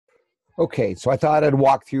Okay, so I thought I'd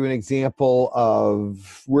walk through an example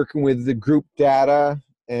of working with the group data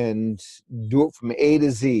and do it from A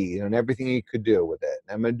to Z, and everything you could do with it.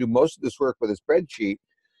 I'm going to do most of this work with a spreadsheet,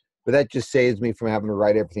 but that just saves me from having to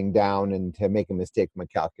write everything down and to make a mistake in my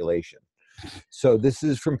calculation. So this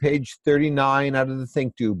is from page 39 out of the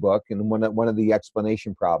ThinkDO book, and one of the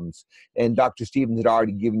explanation problems. And Dr. Stevens had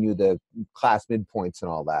already given you the class midpoints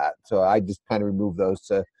and all that, so I just kind of removed those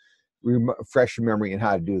to refresh your memory on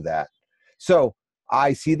how to do that. So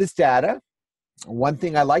I see this data. One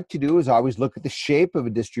thing I like to do is always look at the shape of a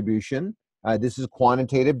distribution. This is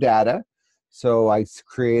quantitative data. So I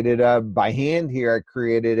created by hand here, I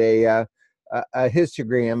created a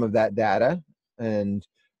histogram of that data. And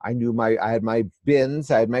I had my bins,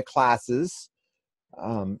 I had my classes,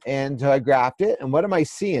 and I graphed it. And what am I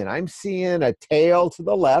seeing? I'm seeing a tail to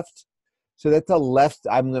the left. So that's a left,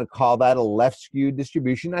 I'm going to call that a left skewed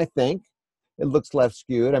distribution, I think. It looks left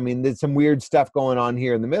skewed. I mean, there's some weird stuff going on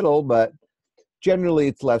here in the middle, but generally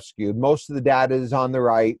it's left skewed. Most of the data is on the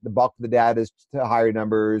right. The bulk of the data is to higher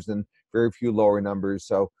numbers and very few lower numbers.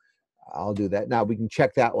 So I'll do that. Now we can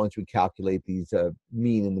check that once we calculate these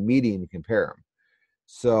mean and the median and compare them.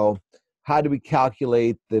 So how do we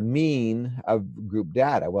calculate the mean of group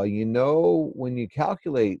data? Well, when you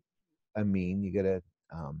calculate a mean, you got to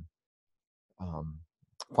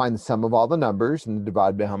find the sum of all the numbers and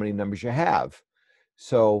divide by how many numbers you have.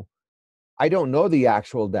 So I don't know the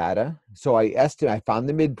actual data, so I found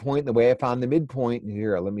the midpoint. The way I found the midpoint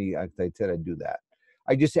here, I said I'd do that.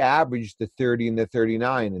 I just averaged the 30 and the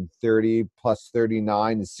 39, and 30 plus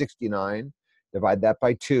 39 is 69. Divide that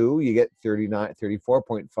by 2, you get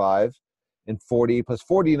 34.5, and 40 plus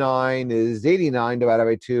 49 is 89, divided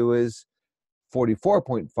by 2 is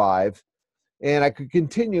 44.5. And I could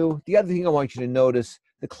continue. The other thing I want you to notice,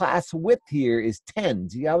 the class width here is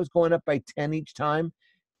 10. See how I was going up by 10 each time?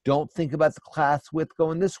 Don't think about the class width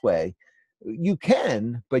going this way. You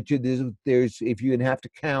can, but there's if you have to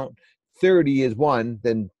count 30 as 1,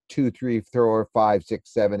 then 2, 3, 4, 5,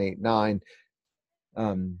 6, 7, 8, 9.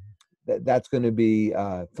 That's going to be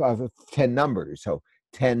 10 numbers. So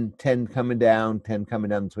 10 coming down, 10 coming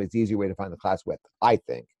down. So it's an easier way to find the class width, I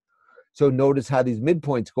think. So notice how these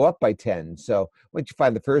midpoints go up by 10. So once you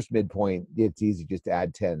find the first midpoint, it's easy just to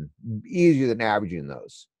add 10. Easier than averaging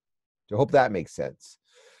those. So I hope that makes sense.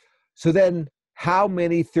 So then how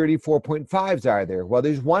many 34.5s are there? Well,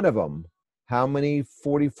 there's one of them. How many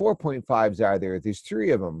 44.5s are there? There's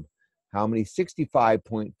 3 of them. How many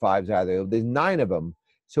 65.5s are there? There's 9 of them.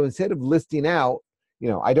 So instead of listing out,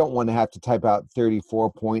 I don't want to have to type out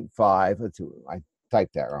 34.5. Let's see, I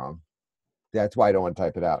typed that wrong. That's why I don't want to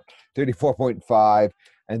type it out. 34.5,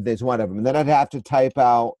 and there's one of them. And then I'd have to type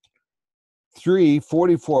out 3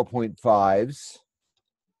 44.5s.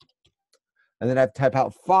 And then I have to type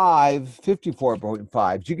out 5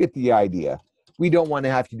 54.5s. You get the idea. We don't want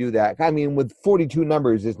to have to do that. I mean, with 42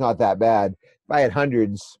 numbers, it's not that bad. If I had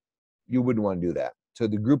hundreds, you wouldn't want to do that. So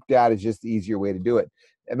the group data is just the easier way to do it.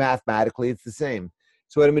 And mathematically, it's the same.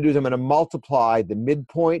 So what I'm going to do is I'm going to multiply the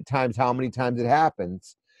midpoint times how many times it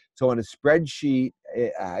happens. So on a spreadsheet,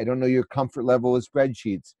 I don't know your comfort level with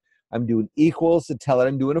spreadsheets. I'm doing equals to tell it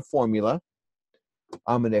I'm doing a formula.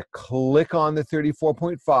 I'm going to click on the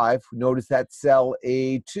 34.5. Notice that cell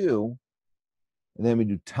A2. And then we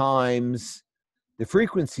do times the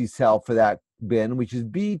frequency cell for that bin, which is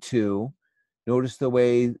B2. Notice the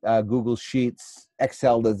way Google Sheets,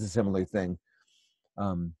 Excel does a similar thing.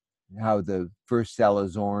 How the first cell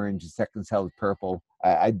is orange, the second cell is purple.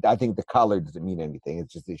 I think the color doesn't mean anything.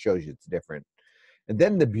 It's just, it shows you it's different. And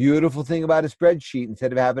then the beautiful thing about a spreadsheet,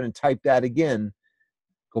 instead of having to type that again,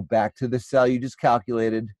 go back to the cell you just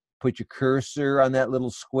calculated, put your cursor on that little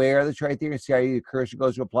square that's right there, and see how your cursor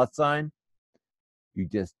goes to a plus sign? You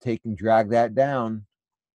just take and drag that down,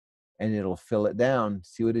 and it'll fill it down.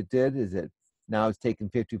 See what it did? Now it's taking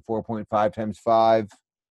 54.5 times 5,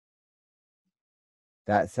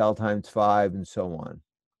 that cell times 5, and so on.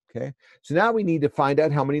 Okay, so now we need to find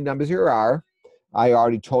out how many numbers there are. I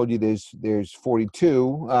already told you there's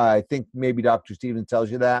 42. I think maybe Dr. Stevens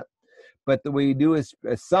tells you that. But the way you do is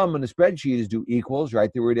a sum in the spreadsheet is do equals,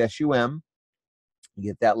 right? The word SUM. You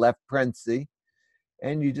get that left parenthesis,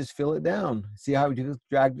 and you just fill it down. See how we just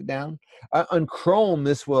dragged it down? On Chrome,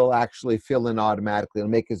 this will actually fill in automatically.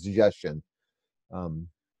 It'll make a suggestion. And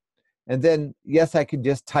then, yes, I could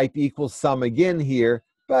just type equals sum again here,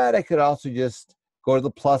 but I could also just go to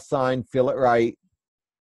the plus sign, fill it right,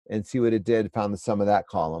 and see what it did, found the sum of that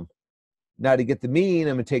column. Now to get the mean,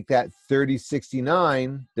 I'm going to take that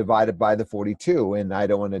 3069 divided by the 42, and I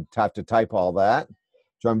don't want to have to type all that.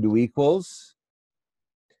 So I'm going to do equals,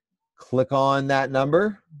 click on that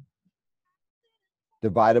number,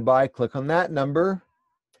 divided by, click on that number,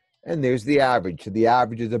 and there's the average. So the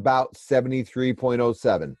average is about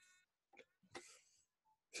 73.07.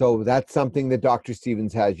 So that's something that Dr.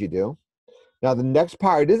 Stevens has you do. Now, the next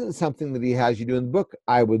part isn't something that he has you do in the book.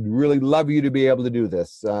 I would really love you to be able to do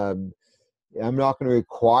this. I'm not going to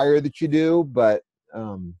require that you do, but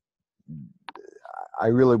I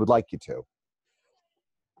really would like you to.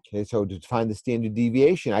 Okay, so to find the standard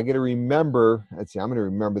deviation, I got to remember, let's see, I'm going to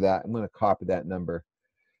remember that. I'm going to copy that number.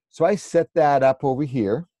 So I set that up over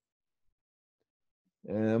here,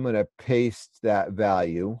 and I'm going to paste that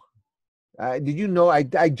value. Did you know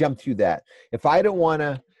I jumped through that? If I don't want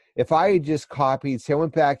to, if I just copied, say I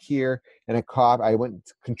went back here and I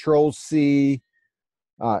went Control C,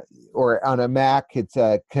 or on a Mac, it's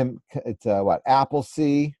what, Apple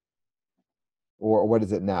C, or what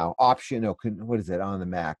is it now? Option, no, what is it on the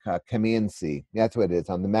Mac? Command C. That's what it is.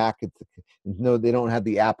 On the Mac, no, they don't have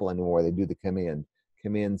the Apple anymore. They do the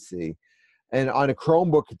Command C. And on a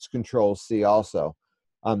Chromebook, it's Control C also.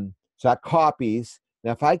 So that copies.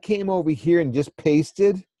 Now, if I came over here and just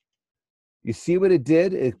pasted, you see what it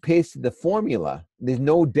did? It pasted the formula. There's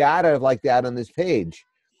no data like that on this page.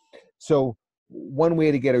 So one way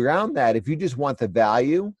to get around that, if you just want the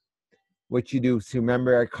value, what you do, so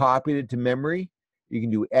remember I copied it to memory, you can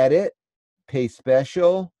do edit, paste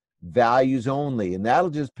special, values only, and that'll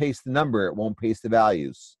just paste the number. It won't paste the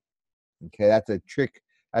values. Okay, that's a trick.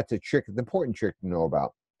 That's a trick, an important trick to know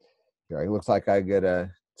about. Here, it looks like I gotta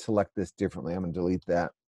select this differently. I'm gonna delete that.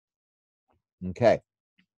 Okay.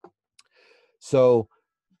 So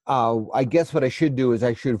I guess what I should do is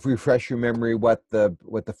I should refresh your memory what the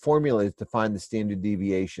formula is to find the standard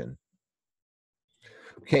deviation.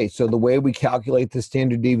 Okay, so the way we calculate the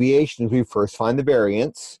standard deviation is we first find the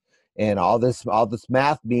variance, and all this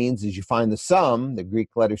math means is you find the sum. The Greek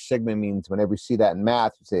letter sigma means whenever you see that in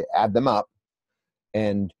math, you say add them up,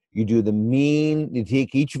 and you do the mean. You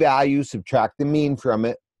take each value, subtract the mean from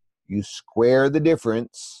it, you square the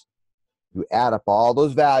difference, you add up all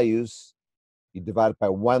those values, you divide it by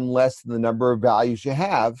one less than the number of values you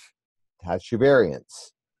have. That's your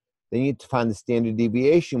variance. Then you need to find the standard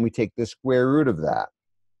deviation. We take the square root of that.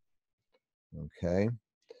 Okay.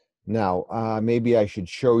 Now, maybe I should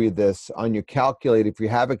show you this on your calculator. If you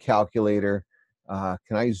have a calculator, can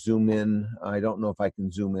I zoom in? I don't know if I can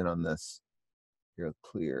zoom in on this. Here,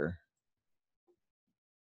 clear.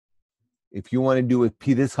 If you want to do it,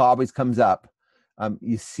 this always comes up.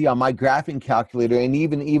 You see on my graphing calculator, and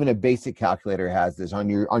even a basic calculator has this on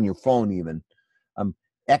your phone even.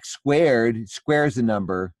 X squared squares a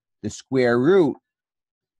number. The square root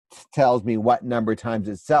tells me what number times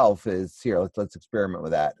itself is. Here, let's experiment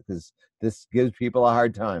with that, because this gives people a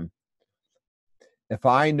hard time. If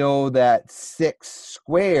I know that 6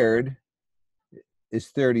 squared is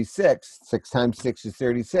 36, 6 times 6 is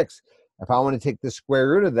 36. If I want to take the square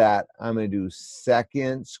root of that, I'm going to do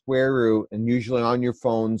second square root, and usually on your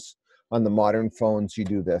phones, on the modern phones, you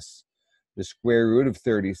do this. The square root of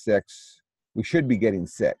 36, we should be getting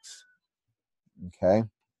 6. Okay?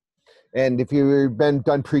 And if you've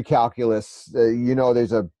done pre-calculus, you know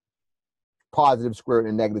there's a positive square root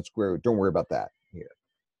and a negative square root. Don't worry about that here.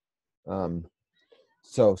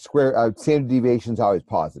 So standard deviation is always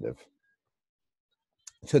positive.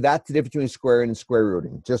 So that's the difference between squaring and square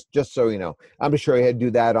rooting. Just so you know, I'm going to show you how to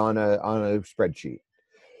do that on a spreadsheet.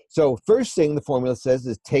 So first thing the formula says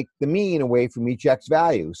is take the mean away from each x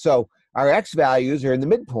value. So our x values are in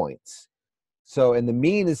the midpoints. So and the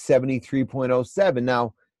mean is 73.07.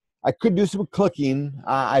 Now, I could do some clicking.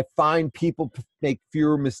 I find people make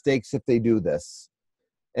fewer mistakes if they do this,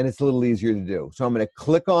 and it's a little easier to do. So I'm going to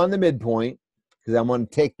click on the midpoint because I'm going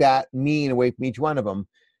to take that mean away from each one of them,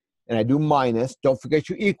 and I do minus. Don't forget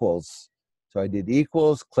your equals. So I did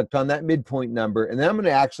equals, clicked on that midpoint number, and then I'm going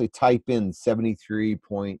to actually type in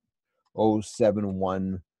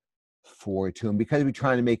 73.07142. And because we're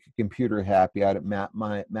trying to make a computer happy out at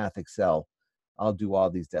Math Excel, I'll do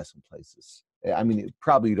all these decimal places. I mean,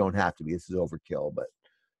 probably you don't have to be. This is overkill, but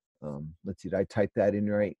let's see. Did I type that in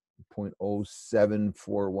right?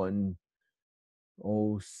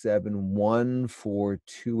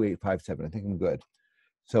 0.074107142.857. I think I'm good.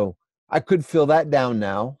 So I could fill that down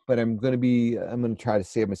now, but I'm going to try to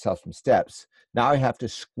save myself some steps. Now I have to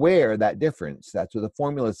square that difference. That's what the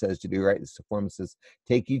formula says to do, right? The formula says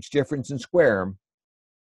take each difference and square them.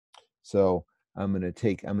 So I'm going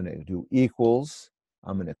to do equals.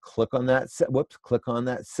 I'm going to click on that click on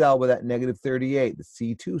that cell with that negative 38, the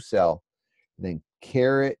C2 cell, and then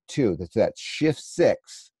caret 2. That's shift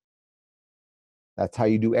 6. That's how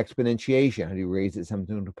you do exponentiation. How do you raise it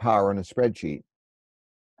something to power on a spreadsheet?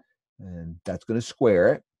 And that's going to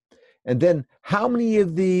square it. And then how many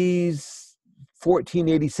of these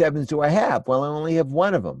 1487s do I have? Well, I only have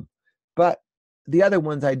one of them, but the other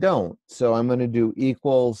ones I don't. So I'm going to do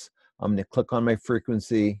equals, I'm going to click on my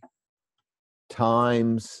frequency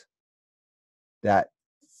times that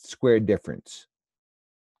squared difference.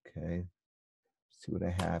 Okay, see what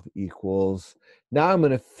I have, equals. Now I'm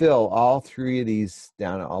going to fill all three of these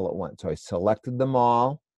down all at once. So I selected them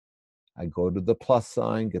all. I go to the plus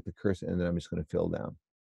sign, get the cursor, and then I'm just going to fill down.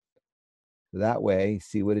 So that way,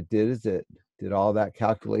 see what it did is it did all that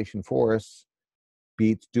calculation for us.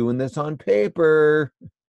 Beats doing this on paper,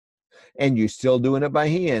 and you're still doing it by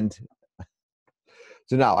hand.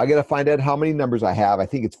 So now I got to find out how many numbers I have. I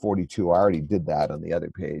think it's 42. I already did that on the other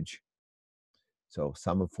page. So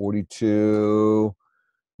sum of 42.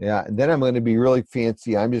 Yeah, and then I'm going to be really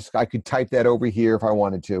fancy. I could type that over here if I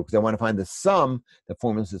wanted to, because I want to find the sum. The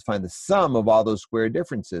formula says find the sum of all those square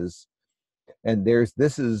differences. And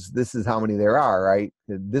this is how many there are, right?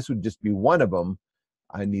 This would just be one of them.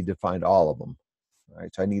 I need to find all of them. All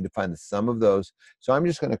right, so I need to find the sum of those. So I'm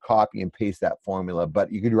just going to copy and paste that formula,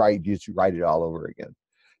 but you could just write it all over again.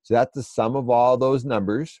 So that's the sum of all those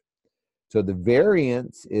numbers. So the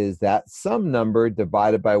variance is that sum number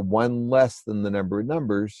divided by one less than the number of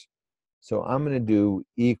numbers. So I'm going to do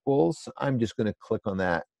equals. I'm just going to click on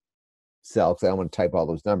that cell because I don't want to type all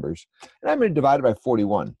those numbers. And I'm going to divide it by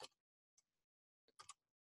 41.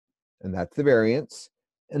 And that's the variance.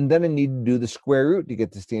 And then I need to do the square root to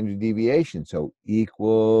get the standard deviation. So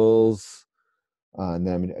equals, and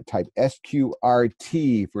then I'm going to type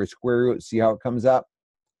SQRT for a square root, see how it comes up.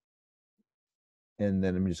 And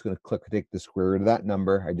then I'm just going to take the square root of that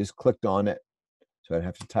number. I just clicked on it, so I'd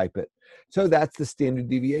have to type it. So that's the standard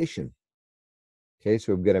deviation. Okay,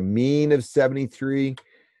 so we've got a mean of 73.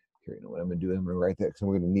 Here, you know what I'm going to do? I'm going to write that because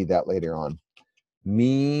we're going to need that later on.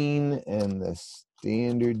 Mean and the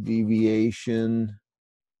standard deviation.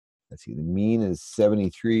 Let's see, the mean is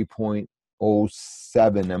 73.07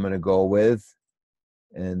 I'm going to go with.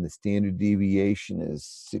 And the standard deviation is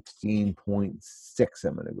 16.6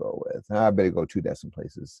 I'm going to go with. I better go 2 decimal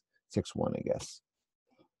places. 6.1, I guess.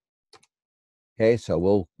 Okay,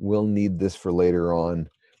 so we'll need this for later on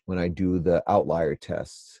when I do the outlier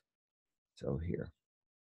tests. So here,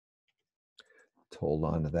 let's hold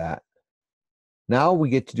on to that. Now we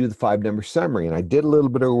get to do the 5-number summary, and I did a little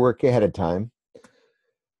bit of work ahead of time.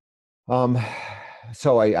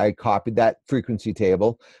 So I copied that frequency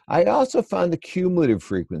table. I also found the cumulative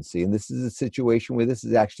frequency, and this is a situation where this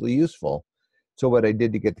is actually useful. So what I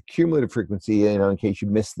did to get the cumulative frequency, in case you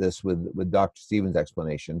missed this with Dr. Stevens'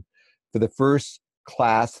 explanation, for the first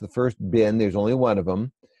class, the first bin, there's only one of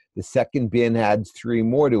them. The second bin adds 3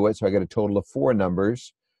 more to it, so I got a total of 4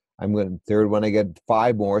 numbers. The third one, I get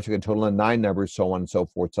 5 more, so I get a total of 9 numbers, so on and so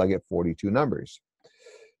forth, so I get 42 numbers.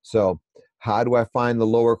 So how do I find the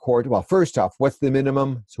lower quartile? Well, first off, what's the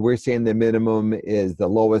minimum? So we're saying the minimum is the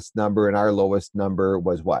lowest number, and our lowest number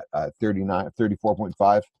was what?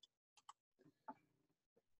 34.5.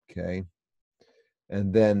 Okay.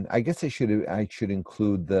 And then I guess I should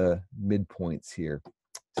include the midpoints here.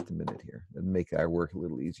 Just a minute here. It'll make our work a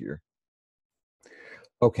little easier.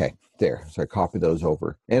 Okay, there. So I copy those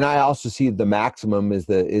over. And I also see the maximum is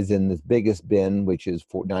in this biggest bin, which is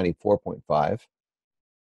 94.5.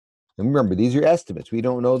 And remember, these are estimates. We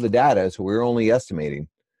don't know the data, so we're only estimating.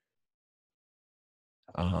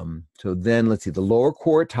 So then let's see, the lower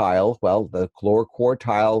quartile. Well, the lower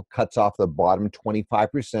quartile cuts off the bottom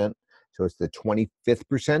 25%. So it's the 25th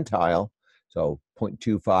percentile. So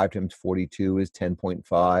 0.25 times 42 is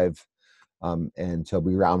 10.5. And so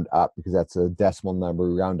we round up because that's a decimal number.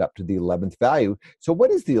 We round up to the 11th value. So what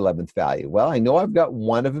is the 11th value? Well, I know I've got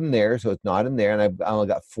 1 of them there, so it's not in there. And I've only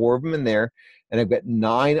got 4 of them in there. And I've got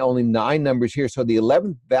only 9 numbers here. So the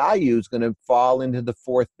 11th value is going to fall into the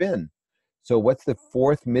 4th bin. So what's the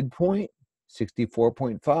 4th midpoint?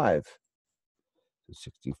 64.5.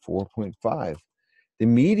 64.5. The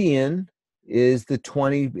median is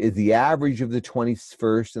the average of the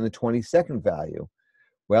 21st and the 22nd value.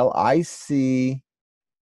 Well, I see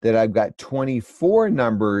that I've got 24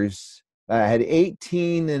 numbers. I had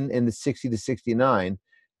 18 in the 60 to 69.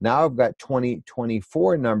 Now I've got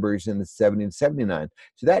 24 numbers in the 70 and 79.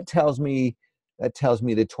 So that tells me the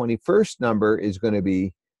 21st number is going to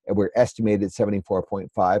be, we're estimated at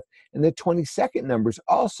 74.5, and the 22nd number is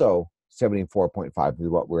also 74.5 is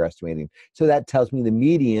what we're estimating. So that tells me the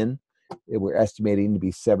median we're estimating to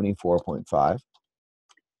be 74.5.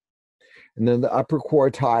 And then the upper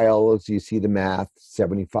quartile, as you see the math,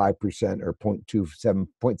 75% or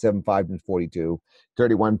 0.75 and 42,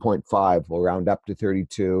 31.5 will round up to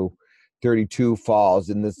 32. 32 falls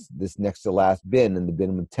in this next to last bin, in the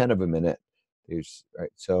bin with 10 of them in it. There's,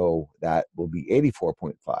 right, so that will be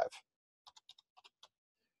 84.5.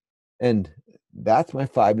 And that's my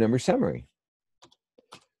 5-number summary.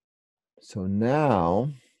 So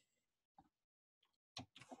now,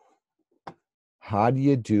 how do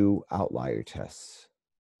you do outlier tests?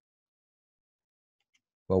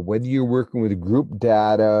 Well, whether you're working with group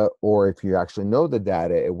data or if you actually know the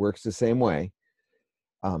data, it works the same way.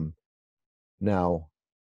 Now,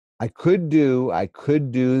 I could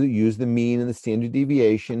use the mean and the standard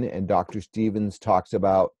deviation, and Dr. Stevens talks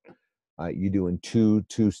about you doing two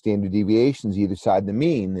standard deviations either side of the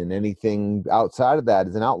mean, and anything outside of that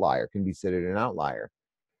is an outlier, can be considered an outlier.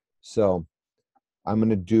 So I'm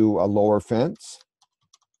going to do a lower fence,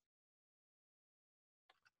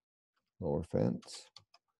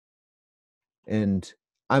 and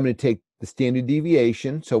I'm going to take the standard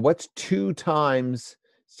deviation. So what's 2 times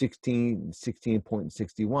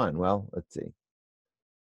 16.61? Well, let's see.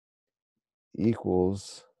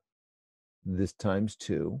 Equals this times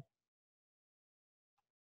 2.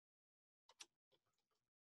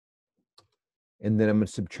 And then I'm going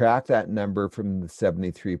to subtract that number from the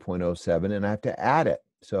 73.07, and I have to add it.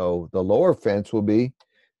 So the lower fence will be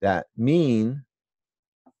that mean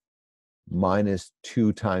minus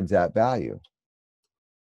 2 times that value.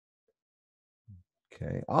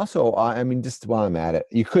 Okay. Also, I mean, just while I'm at it,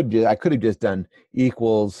 I could have just done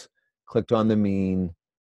equals, clicked on the mean.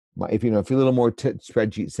 If you're a little more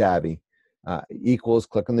spreadsheet savvy, equals,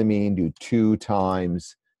 click on the mean, do 2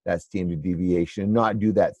 times that standard deviation, and not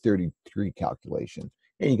do that 33 calculation,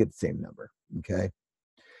 and you get the same number. Okay.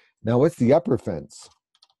 Now, what's the upper fence?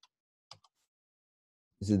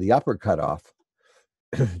 This is the upper cutoff.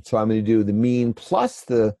 So I'm going to do the mean plus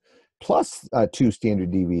 2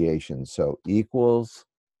 standard deviations. So equals,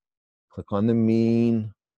 click on the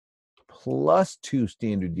mean, plus 2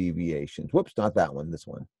 standard deviations. Whoops, not that one, this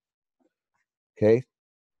one. Okay.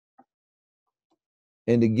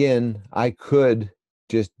 And again, I could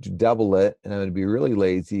just double it, and I'm going to be really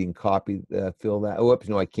lazy and copy, fill that. Oh, whoops,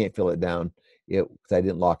 no, I can't fill it down because I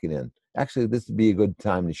didn't lock it in. Actually, this would be a good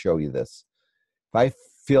time to show you this. If I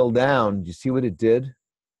fill down, do you see what it did?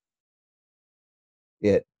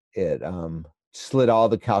 It slid all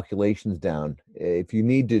the calculations down. If you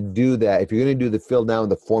need to do that, if you're going to do the fill down with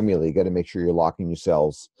the formula, you got to make sure you're locking your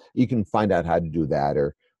cells. You can find out how to do that,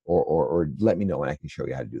 or let me know and I can show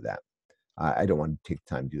you how to do that. I don't want to take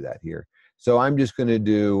time to do that here. So I'm just going to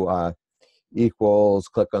do equals,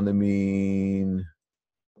 click on the mean,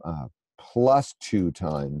 plus 2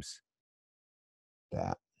 times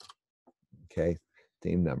that. Okay,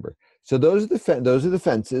 same number. So those are the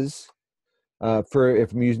fences for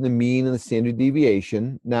if I'm using the mean and the standard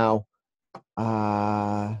deviation. Now,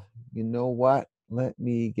 you know what? Let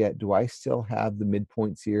me get. Do I still have the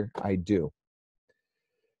midpoints here? I do.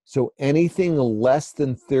 So anything less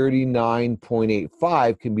than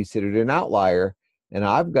 39.85 can be considered an outlier, and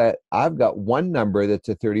I've got one number that's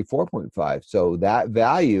a 34.5. So that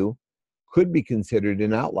value could be considered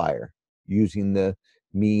an outlier using the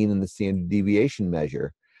mean and the standard deviation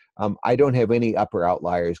measure. I don't have any upper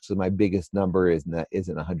outliers because my biggest number isn't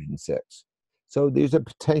 106. So there's a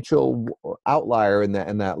potential outlier in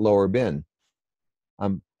that lower bin.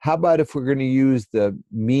 How about if we're going to use the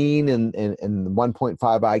mean and the 1.5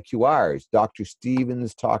 IQRs? Dr.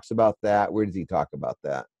 Stevens talks about that. Where does he talk about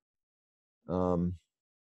that?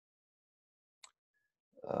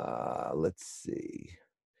 Let's see.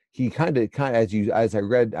 He kind of as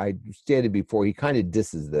I stated before, he kind of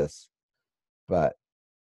disses this, but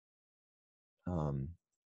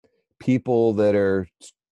people that are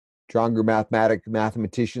stronger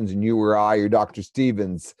mathematicians than you or I or Dr.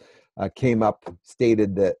 Stevens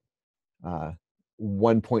stated that 1.5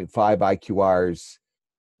 IQRs,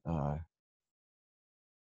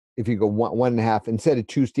 if you go 1.5, instead of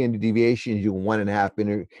 2 standard deviations, you go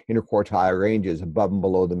 1.5 interquartile ranges above and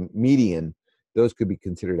below the median. Those could be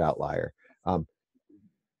considered outlier.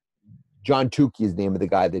 John Tukey is the name of the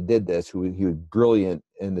guy that did this, he was brilliant.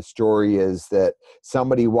 And the story is that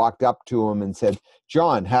somebody walked up to him and said,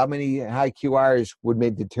 "John, how many IQRs would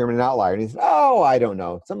determine an outlier?" And he said, "Oh, I don't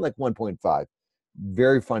know, something like 1.5.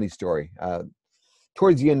 Very funny story.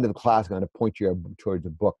 Towards the end of the class, I'm going to point you towards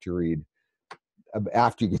a book to read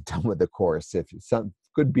after you get done with the course. If it's some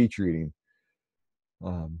good beach reading.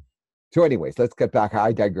 So anyways, let's get back.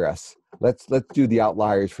 I digress. Let's do the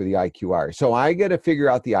outliers for the IQR. So I got to figure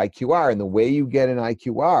out the IQR, and the way you get an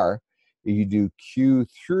IQR is you do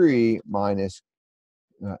Q3 minus,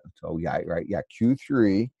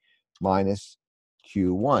 Q3 minus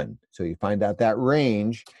Q1. So you find out that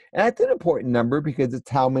range, and that's an important number because it's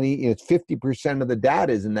how many, it's 50% of the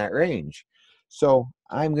data is in that range. So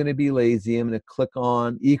I'm going to be lazy. I'm going to click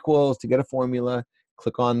on equals to get a formula,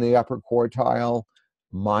 click on the upper quartile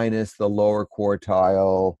minus the lower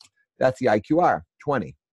quartile. That's the IQR,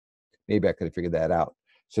 20. Maybe I could have figured that out.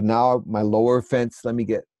 So now my lower fence, let me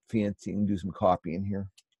get fancy and do some copying here.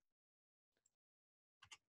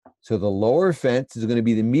 So the lower fence is going to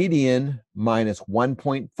be the median minus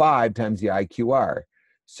 1.5 times the IQR.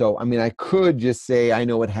 So, I mean, I could just say, I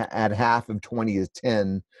know at half of 20 is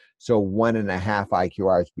 10, so 1.5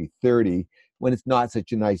 IQRs would be 30, when it's not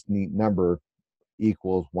such a nice, neat number,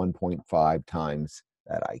 equals 1.5 times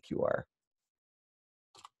that IQR.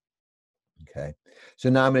 Okay, so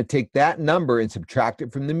now I'm going to take that number and subtract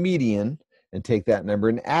it from the median, and take that number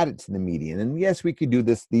and add it to the median. And yes, we could do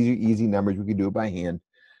this. These are easy numbers. We could do it by hand.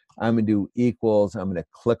 I'm going to do equals. I'm going to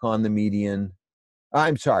click on the median.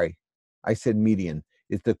 I'm sorry, I said median.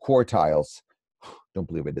 It's the quartiles. Don't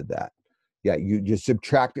believe I did that. Yeah, you just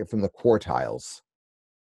subtract it from the quartiles.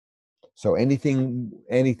 So anything,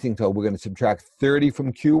 so we're going to subtract 30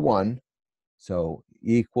 from Q1. So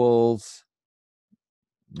equals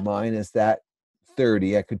minus that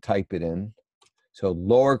 30. I could type it in. So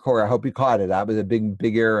lower quartile, I hope you caught it. That was a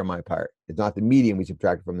big error on my part. It's not the median we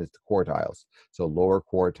subtracted from, it's the quartiles. So lower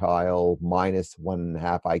quartile minus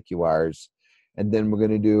 1.5 IQRs. And then we're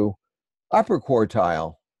going to do upper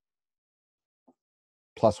quartile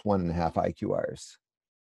plus 1.5 IQRs.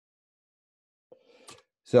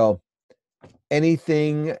 So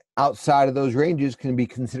anything outside of those ranges can be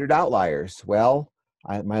considered outliers. Well,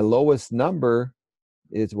 my lowest number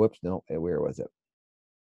is, whoops, no, where was it?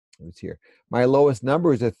 It's here. My lowest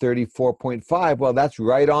number is a 34.5. Well, that's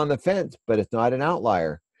right on the fence, but it's not an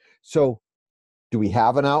outlier. So do we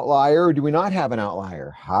have an outlier or do we not have an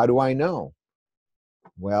outlier? How do I know?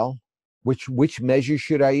 Well, which measure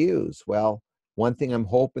should I use? Well, one thing I'm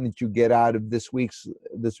hoping that you get out of this week's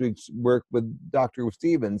work with Dr.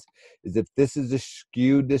 Stevens is if this is a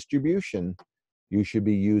skewed distribution, you should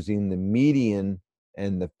be using the median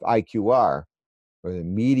and the IQR, or the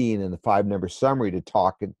median and the 5-number summary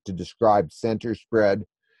to describe center, spread,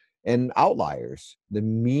 and outliers. The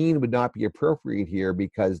mean would not be appropriate here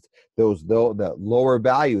because the lower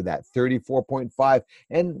value, that 34.5,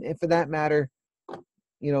 and for that matter,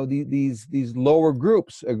 you know, these lower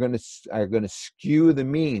groups are going to skew the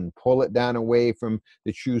mean, pull it down away from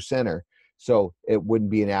the true center. So it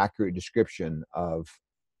wouldn't be an accurate description of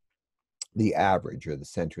the average or the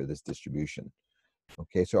center of this distribution.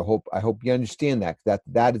 Okay, so I hope you understand that.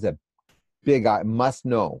 That is a big must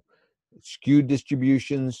know. Skewed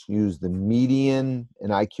distributions use the median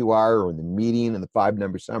and IQR, or the median and the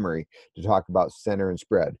 5-number summary, to talk about center and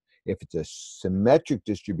spread. If it's a symmetric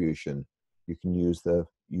distribution, you can use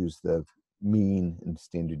the mean and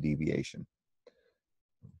standard deviation.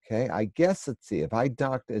 Okay, I guess, let's see, if I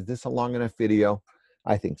docked, is this a long enough video?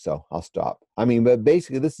 I think so. I'll stop. I mean, but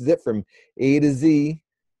basically this is it from A to Z.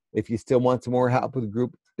 If you still want some more help with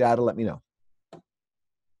group data, let me know.